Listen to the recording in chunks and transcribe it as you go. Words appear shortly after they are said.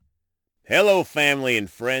Hello, family and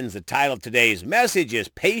friends. The title of today's message is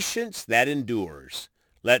Patience That Endures.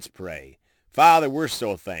 Let's pray. Father, we're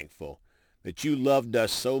so thankful that you loved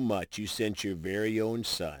us so much you sent your very own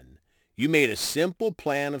Son. You made a simple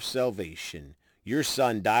plan of salvation. Your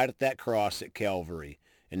Son died at that cross at Calvary.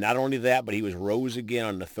 And not only that, but he was rose again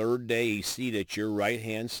on the third day. He's seated at your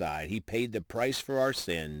right-hand side. He paid the price for our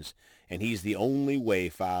sins, and he's the only way,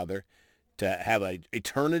 Father, to have an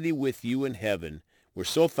eternity with you in heaven. We're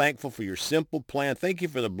so thankful for your simple plan. Thank you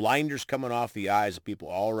for the blinders coming off the eyes of people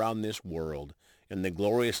all around this world and the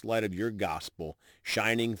glorious light of your gospel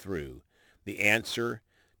shining through the answer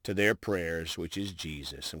to their prayers, which is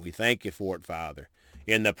Jesus. And we thank you for it, Father.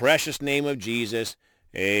 In the precious name of Jesus,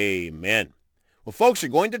 amen. Well, folks, we're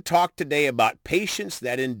going to talk today about patience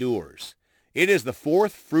that endures. It is the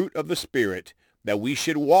fourth fruit of the Spirit that we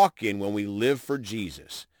should walk in when we live for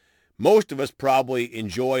Jesus. Most of us probably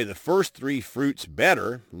enjoy the first three fruits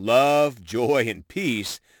better, love, joy, and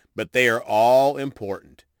peace, but they are all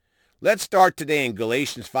important. Let's start today in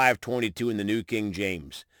Galatians 5:22 in the New King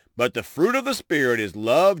James. But the fruit of the Spirit is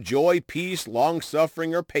love, joy, peace,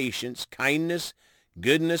 long-suffering or patience, kindness,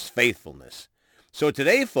 goodness, faithfulness. So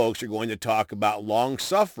today, folks, are going to talk about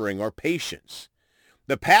long-suffering or patience.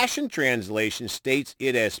 The Passion Translation states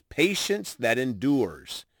it as patience that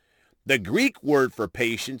endures. The Greek word for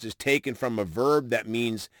patience is taken from a verb that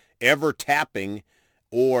means ever tapping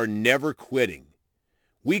or never quitting.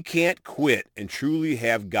 We can't quit and truly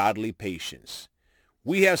have godly patience.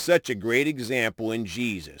 We have such a great example in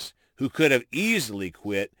Jesus, who could have easily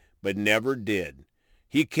quit but never did.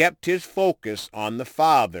 He kept his focus on the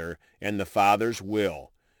Father and the Father's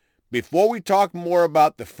will. Before we talk more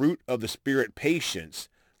about the fruit of the Spirit, patience,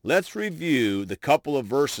 let's review the couple of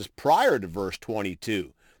verses prior to verse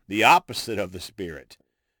 22. The opposite of the Spirit.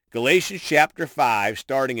 Galatians chapter 5,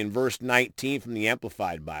 starting in verse 19 from the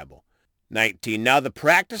Amplified Bible. 19. Now the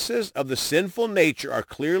practices of the sinful nature are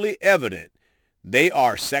clearly evident. They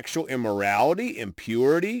are sexual immorality,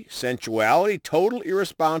 impurity, sensuality, total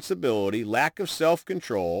irresponsibility, lack of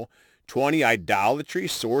self-control. 20. Idolatry,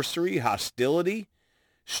 sorcery, hostility,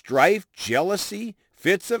 strife, jealousy,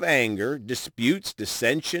 fits of anger, disputes,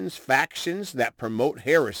 dissensions, factions that promote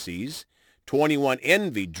heresies. 21.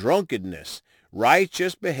 Envy, drunkenness,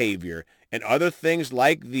 righteous behavior, and other things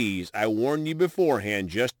like these. I warn you beforehand,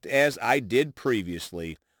 just as I did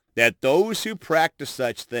previously, that those who practice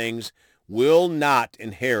such things will not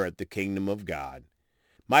inherit the kingdom of God.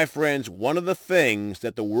 My friends, one of the things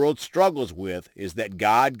that the world struggles with is that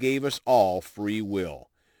God gave us all free will.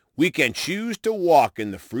 We can choose to walk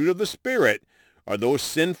in the fruit of the Spirit or those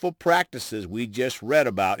sinful practices we just read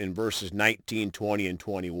about in verses 19, 20, and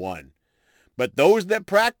 21. But those that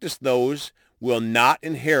practice those will not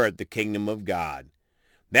inherit the kingdom of God.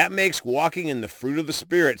 That makes walking in the fruit of the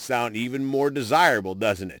Spirit sound even more desirable,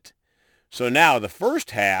 doesn't it? So now the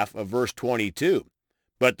first half of verse 22.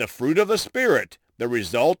 But the fruit of the Spirit, the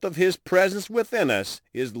result of his presence within us,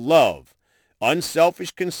 is love,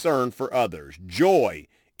 unselfish concern for others, joy,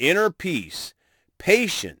 inner peace,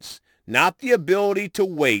 patience, not the ability to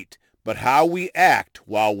wait, but how we act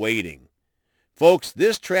while waiting. Folks,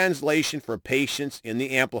 this translation for patience in the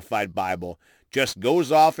Amplified Bible just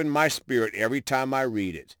goes off in my spirit every time I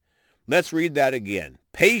read it. Let's read that again.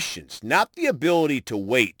 Patience, not the ability to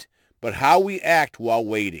wait, but how we act while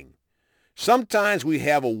waiting. Sometimes we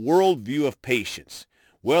have a worldview of patience.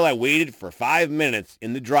 Well, I waited for 5 minutes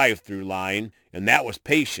in the drive-through line, and that was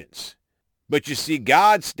patience. But you see,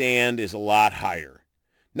 God's stand is a lot higher.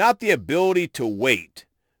 Not the ability to wait,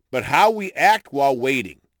 but how we act while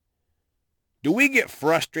waiting. Do we get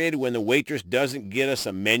frustrated when the waitress doesn't get us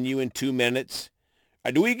a menu in 2 minutes?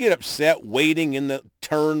 Or do we get upset waiting in the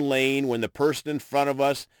turn lane when the person in front of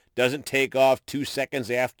us doesn't take off 2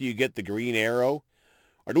 seconds after you get the green arrow?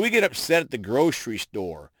 Or do we get upset at the grocery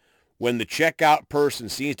store when the checkout person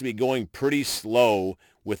seems to be going pretty slow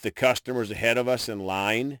with the customers ahead of us in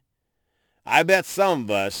line? I bet some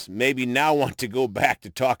of us maybe now want to go back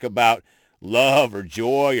to talk about love or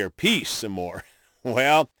joy or peace some more.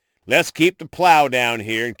 Well, let's keep the plow down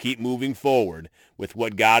here and keep moving forward with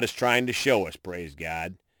what God is trying to show us, praise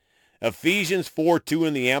God. Ephesians 4:2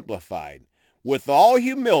 in the Amplified. With all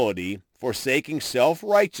humility, forsaking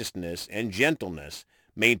self-righteousness and gentleness,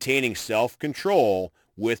 maintaining self-control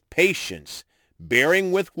with patience,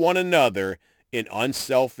 bearing with one another in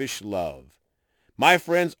unselfish love. My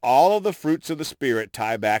friends, all of the fruits of the Spirit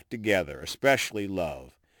tie back together, especially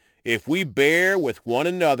love. If we bear with one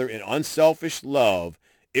another in unselfish love,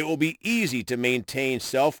 it will be easy to maintain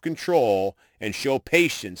self-control and show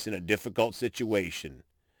patience in a difficult situation.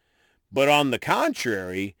 But on the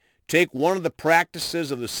contrary, Take one of the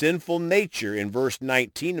practices of the sinful nature in verse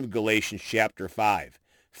 19 of Galatians chapter 5,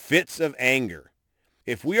 fits of anger.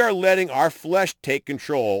 If we are letting our flesh take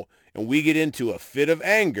control and we get into a fit of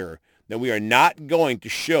anger, then we are not going to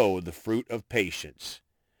show the fruit of patience.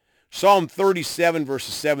 Psalm 37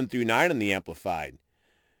 verses 7 through 9 in the Amplified.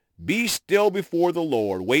 Be still before the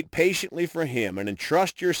Lord, wait patiently for him, and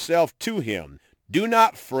entrust yourself to him. Do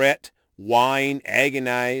not fret, whine,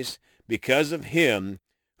 agonize, because of him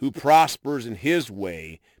who prospers in his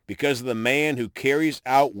way, because of the man who carries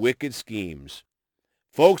out wicked schemes.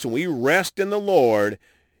 Folks, when we rest in the Lord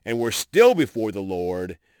and we're still before the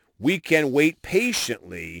Lord, we can wait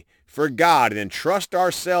patiently for God and entrust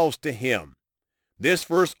ourselves to him. This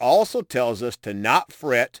verse also tells us to not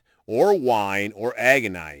fret or whine or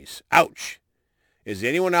agonize. Ouch! Is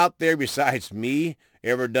anyone out there besides me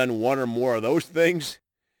ever done one or more of those things?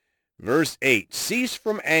 Verse 8, cease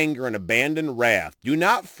from anger and abandon wrath. Do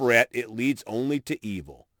not fret, it leads only to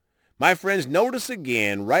evil. My friends, notice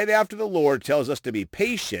again, right after the Lord tells us to be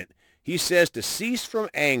patient, he says to cease from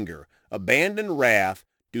anger, abandon wrath,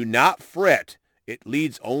 do not fret, it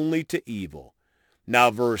leads only to evil. Now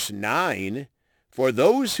verse 9, for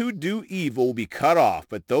those who do evil will be cut off,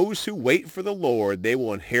 but those who wait for the Lord, they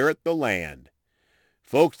will inherit the land.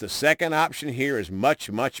 Folks, the second option here is much,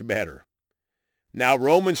 much better. Now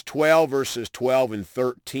Romans 12 verses 12 and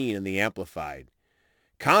 13 in the Amplified.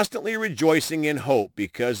 Constantly rejoicing in hope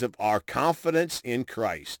because of our confidence in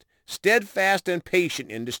Christ, steadfast and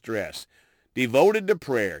patient in distress, devoted to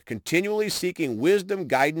prayer, continually seeking wisdom,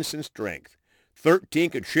 guidance, and strength. 13,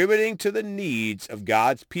 contributing to the needs of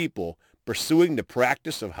God's people, pursuing the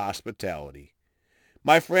practice of hospitality.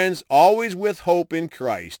 My friends, always with hope in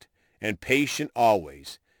Christ and patient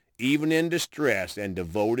always, even in distress, and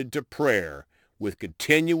devoted to prayer with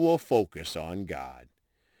continual focus on God.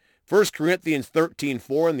 1 Corinthians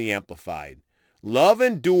 13:4 in the Amplified. Love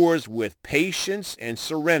endures with patience and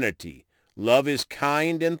serenity. Love is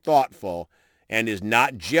kind and thoughtful and is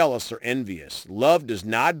not jealous or envious. Love does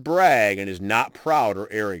not brag and is not proud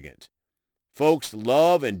or arrogant. Folks,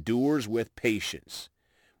 love endures with patience.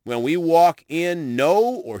 When we walk in no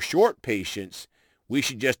or short patience, we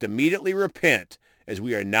should just immediately repent, as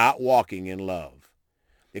we are not walking in love.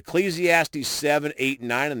 Ecclesiastes 7:8,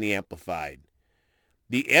 9 in the Amplified.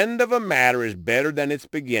 The end of a matter is better than its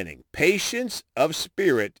beginning. Patience of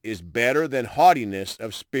spirit is better than haughtiness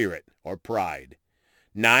of spirit or pride.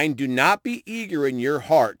 9, do not be eager in your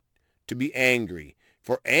heart to be angry,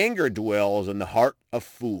 for anger dwells in the heart of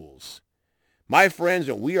fools. My friends,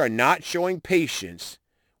 when we are not showing patience,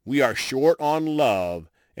 we are short on love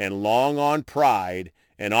and long on pride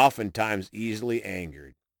and oftentimes easily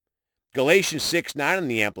angered. Galatians 6:9 in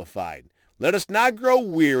the Amplified. Let us not grow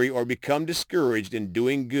weary or become discouraged in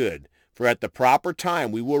doing good, for at the proper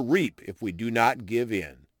time we will reap if we do not give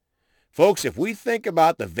in. Folks, if we think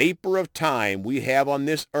about the vapor of time we have on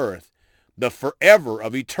this earth, the forever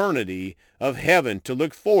of eternity of heaven to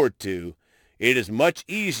look forward to, it is much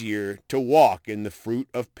easier to walk in the fruit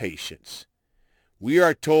of patience. We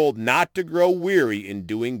are told not to grow weary in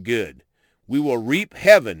doing good. We will reap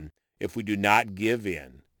heaven if we do not give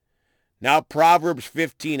in. Now Proverbs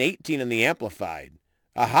 15:18 in the Amplified.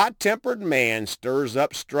 A hot-tempered man stirs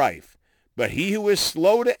up strife, but he who is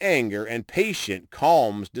slow to anger and patient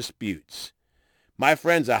calms disputes. My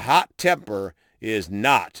friends, a hot temper is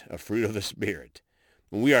not a fruit of the Spirit.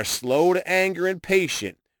 When we are slow to anger and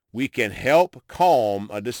patient, we can help calm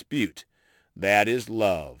a dispute. That is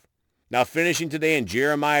love. Now finishing today in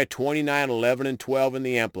Jeremiah 29:11 and 12 in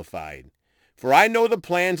the Amplified. For I know the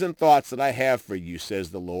plans and thoughts that I have for you,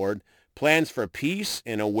 says the Lord, plans for peace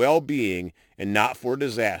and a well-being and not for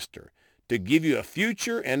disaster, to give you a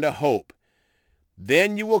future and a hope.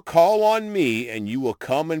 Then you will call on me and you will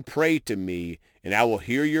come and pray to me, and I will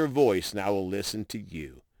hear your voice and I will listen to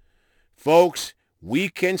you. Folks, we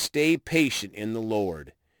can stay patient in the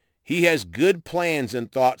Lord. He has good plans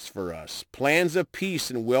and thoughts for us, plans of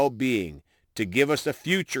peace and well-being, to give us a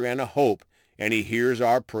future and a hope, and he hears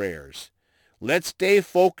our prayers. Let's stay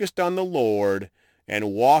focused on the Lord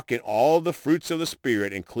and walk in all the fruits of the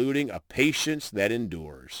Spirit, including a patience that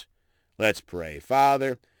endures. Let's pray.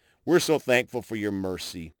 Father, we're so thankful for your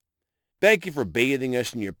mercy. Thank you for bathing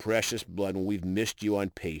us in your precious blood when we've missed you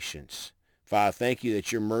on patience. Father, thank you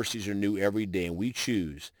that your mercies are new every day, and we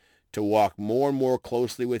choose to walk more and more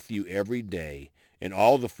closely with you every day in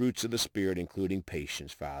all the fruits of the Spirit, including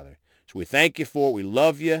patience, Father. So we thank you for it. We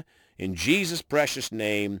love you. In Jesus' precious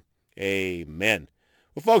name, amen.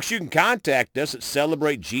 Well, folks, you can contact us at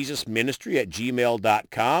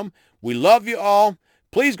celebratejesusministry@gmail.com. We love you all.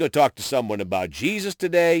 Please go talk to someone about Jesus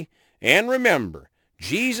today. And remember,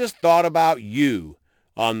 Jesus thought about you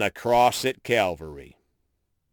on the cross at Calvary.